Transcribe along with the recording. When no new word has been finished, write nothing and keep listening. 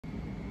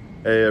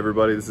Hey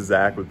everybody, this is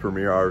Zach with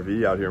Premier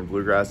RV out here in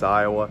Bluegrass,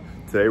 Iowa.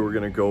 Today we're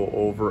going to go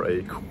over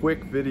a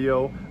quick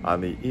video on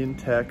the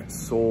inTech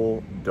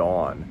Soul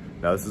Dawn.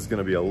 Now this is going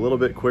to be a little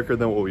bit quicker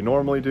than what we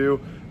normally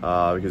do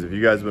because if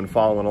you guys have been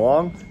following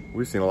along,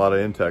 we've seen a lot of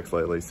inTechs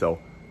lately, so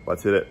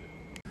let's hit it.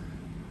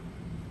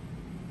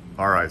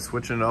 All right,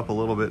 switching it up a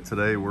little bit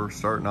today, we're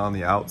starting on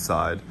the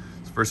outside.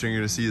 So first thing you're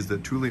going to see is the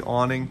Thule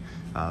awning.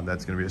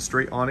 That's going to be a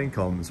straight awning,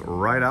 comes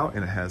right out,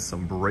 and it has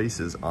some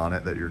braces on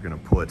it that you're going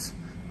to put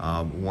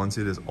once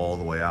it is all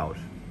the way out.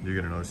 You're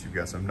going to notice you've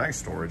got some nice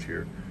storage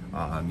here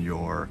on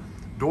your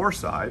door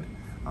side.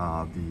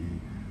 The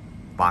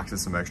box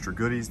has some extra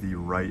goodies. The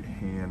right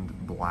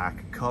hand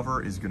black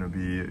cover is going to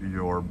be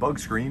your bug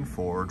screen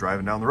for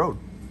driving down the road.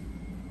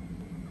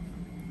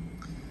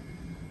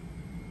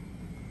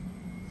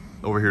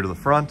 Over here to the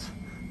front,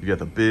 you got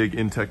the big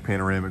inTech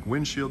panoramic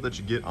windshield that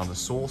you get on the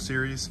Soul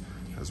series,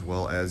 as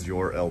well as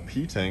your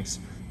LP tanks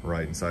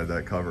right inside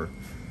that cover.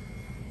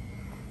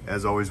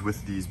 As always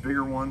with these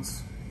bigger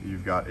ones,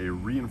 you've got a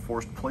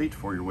reinforced plate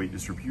for your weight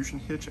distribution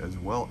hitch, as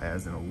well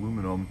as an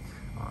aluminum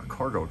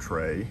cargo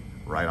tray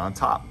right on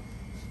top.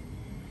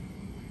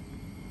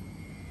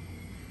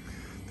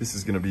 This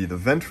is going to be the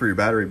vent for your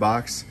battery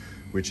box,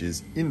 which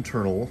is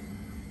internal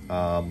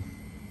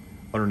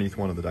underneath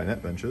one of the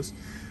dinette benches.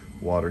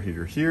 Water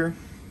heater here.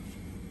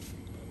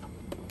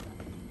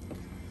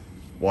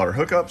 Water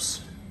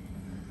hookups.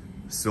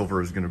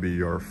 Silver is going to be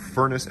your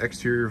furnace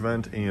exterior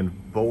vent,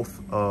 and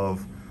both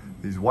of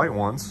these white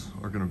ones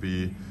are going to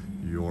be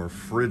your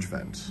fridge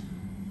vent.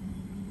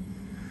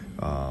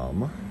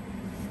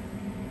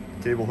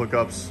 Cable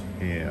hookups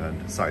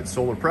and side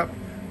solar prep.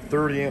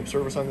 30 amp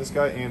service on this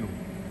guy, and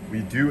we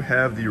do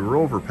have the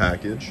Rover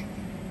package.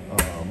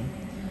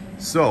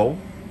 So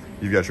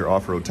you've got your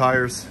off-road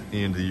tires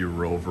and the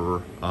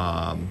Rover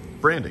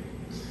branding.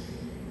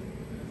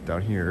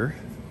 Down here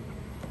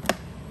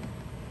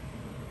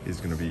is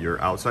going to be your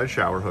outside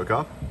shower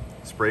hookup,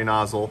 spray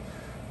nozzle,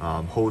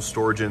 hose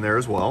storage in there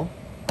as well.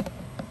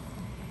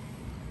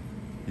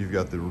 You've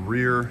got the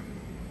rear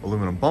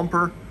aluminum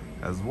bumper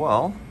as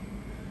well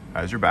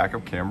as your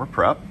backup camera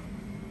prep.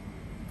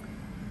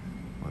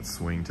 Let's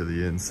swing to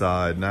the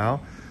inside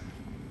now.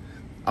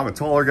 I'm a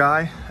taller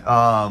guy,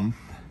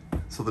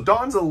 so the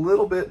Dawn's a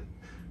little bit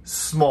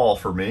small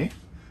for me.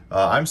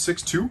 I'm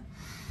 6'2",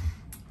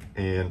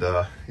 and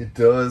it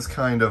does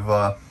kind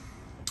of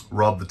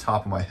rub the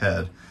top of my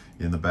head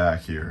in the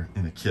back here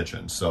in the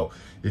kitchen. So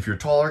if you're a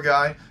taller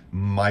guy,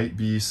 might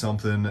be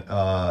something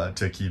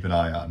to keep an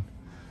eye on.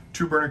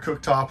 2-burner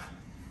cooktop,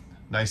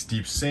 nice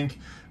deep sink.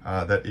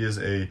 That is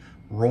a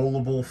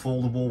rollable,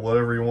 foldable,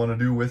 whatever you want to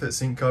do with it,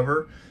 sink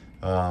cover.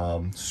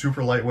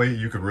 Super lightweight.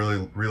 You could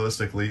really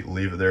realistically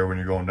leave it there when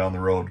you're going down the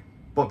road,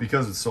 but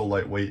because it's so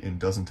lightweight and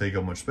doesn't take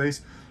up much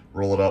space,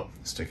 roll it up,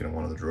 stick it in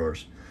one of the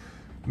drawers.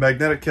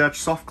 Magnetic catch,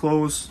 soft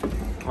close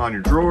on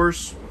your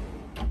drawers,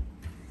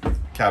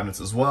 cabinets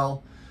as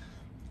well.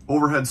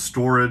 Overhead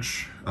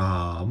storage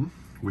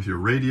with your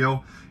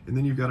radio, and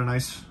then you've got a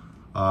nice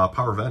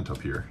power vent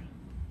up here.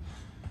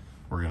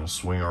 We're gonna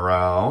swing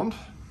around,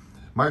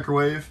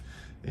 microwave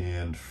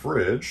and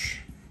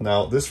fridge.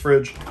 Now this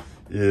fridge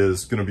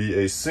is gonna be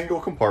a single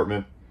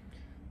compartment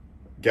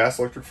gas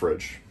electric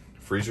fridge.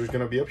 Freezer's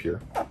gonna be up here.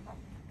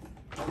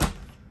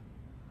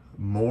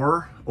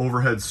 More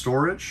overhead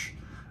storage.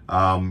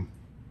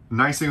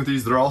 Nice thing with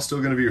these, they're all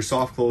still gonna be your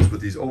soft close, but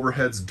these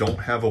overheads don't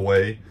have a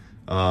way,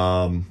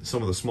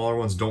 some of the smaller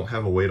ones don't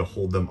have a way to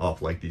hold them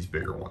up like these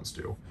bigger ones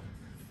do.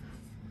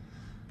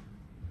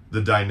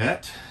 The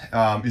dinette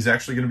is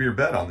actually gonna be your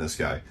bed on this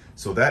guy.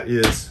 So that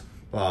is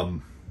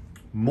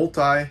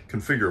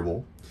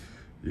multi-configurable.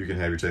 You can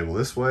have your table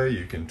this way,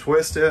 you can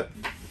twist it.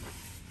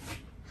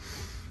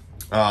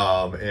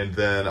 And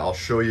then I'll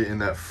show you in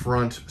that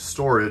front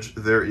storage,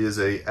 there is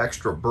a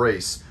extra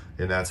brace,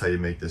 and that's how you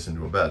make this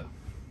into a bed.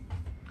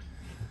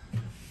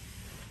 Let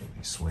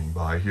me swing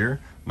by here.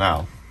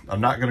 Now,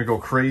 I'm not gonna go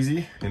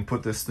crazy and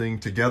put this thing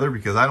together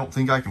because I don't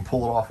think I can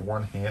pull it off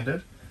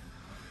one-handed.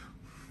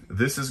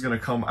 This is gonna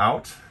come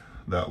out,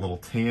 that little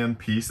tan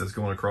piece that's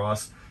going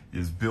across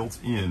is built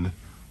in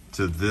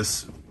to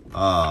this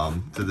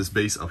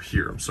base up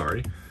here, I'm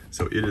sorry.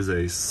 So it is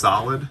a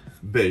solid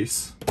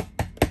base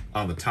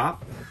on the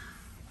top.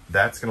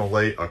 That's gonna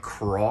lay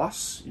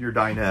across your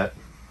dinette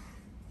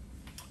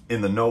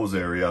in the nose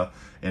area,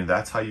 and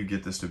that's how you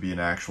get this to be an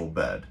actual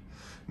bed.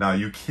 Now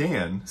you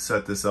can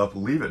set this up,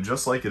 leave it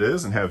just like it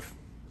is, and have,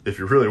 if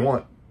you really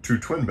want, 2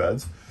 twin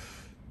beds,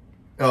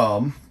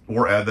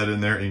 or add that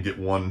in there and get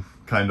one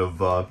kind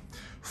of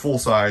full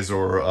size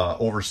or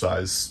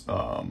oversized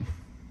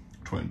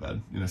twin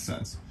bed in a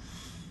sense.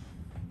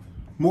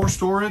 More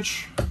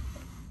storage,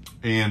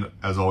 and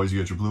as always, you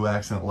got your blue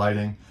accent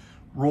lighting,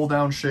 roll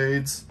down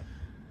shades.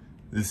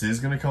 This is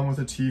going to come with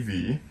a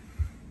TV.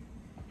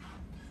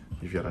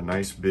 You've got a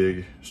nice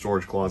big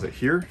storage closet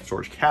here,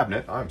 storage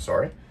cabinet, I'm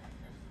sorry.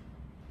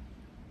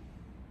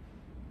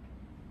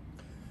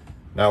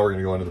 Now we're going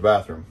to go into the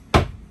bathroom.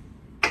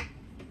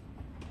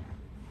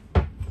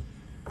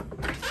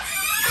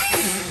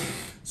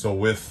 So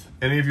with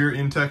any of your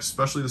inTech,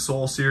 especially the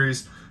Soul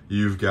series,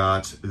 you've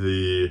got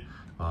the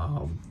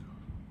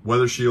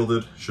weather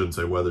shielded, shouldn't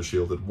say weather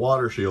shielded,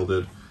 water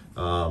shielded,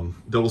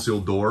 double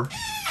sealed door.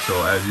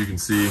 So as you can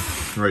see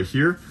right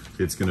here,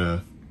 it's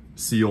gonna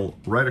seal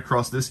right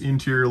across this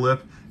interior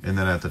lip and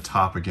then at the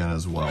top again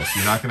as well.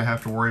 So you're not gonna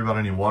have to worry about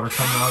any water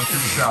coming out if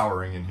you're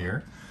showering in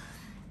here.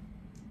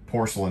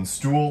 Porcelain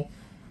stool.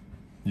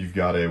 You've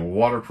got a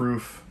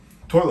waterproof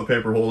toilet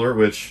paper holder,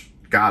 which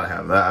gotta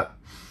have that.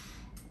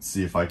 Let's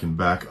see if I can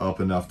back up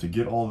enough to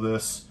get all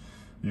this.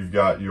 You've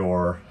got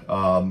your,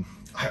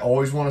 I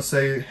always want to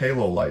say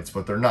halo lights,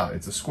 but they're not,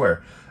 it's a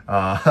square.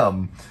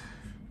 I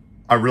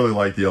really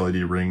like the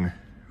LED ring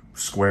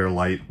square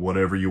light,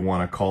 whatever you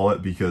want to call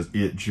it, because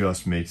it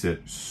just makes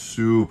it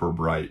super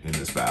bright in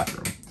this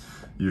bathroom.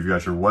 You've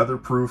got your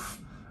weatherproof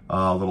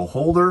little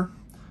holder,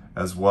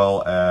 as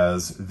well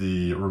as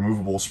the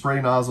removable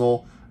spray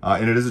nozzle,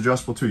 and it is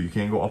adjustable too. You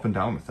can go up and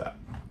down with that.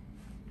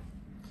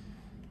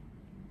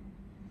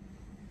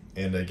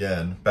 And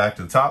again, back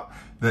to the top,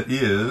 that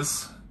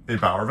is a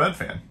power vent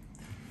fan.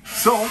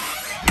 So,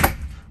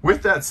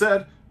 with that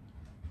said,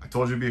 I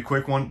told you it'd be a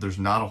quick one. There's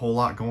not a whole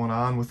lot going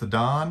on with the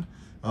Don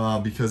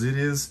because it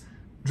is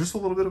just a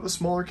little bit of a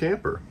smaller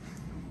camper.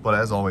 But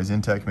as always,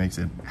 inTech makes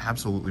an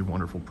absolutely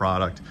wonderful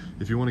product.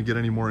 If you want to get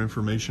any more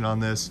information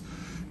on this,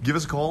 give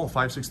us a call at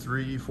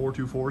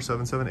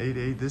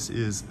 563-424-7788. This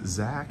is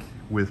Zach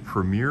with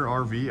Premier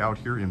RV out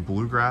here in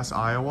Bluegrass,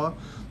 Iowa.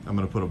 I'm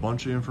going to put a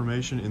bunch of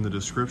information in the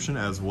description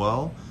as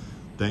well.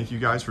 Thank you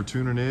guys for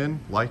tuning in.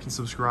 Like and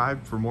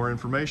subscribe for more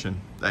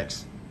information.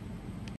 Thanks.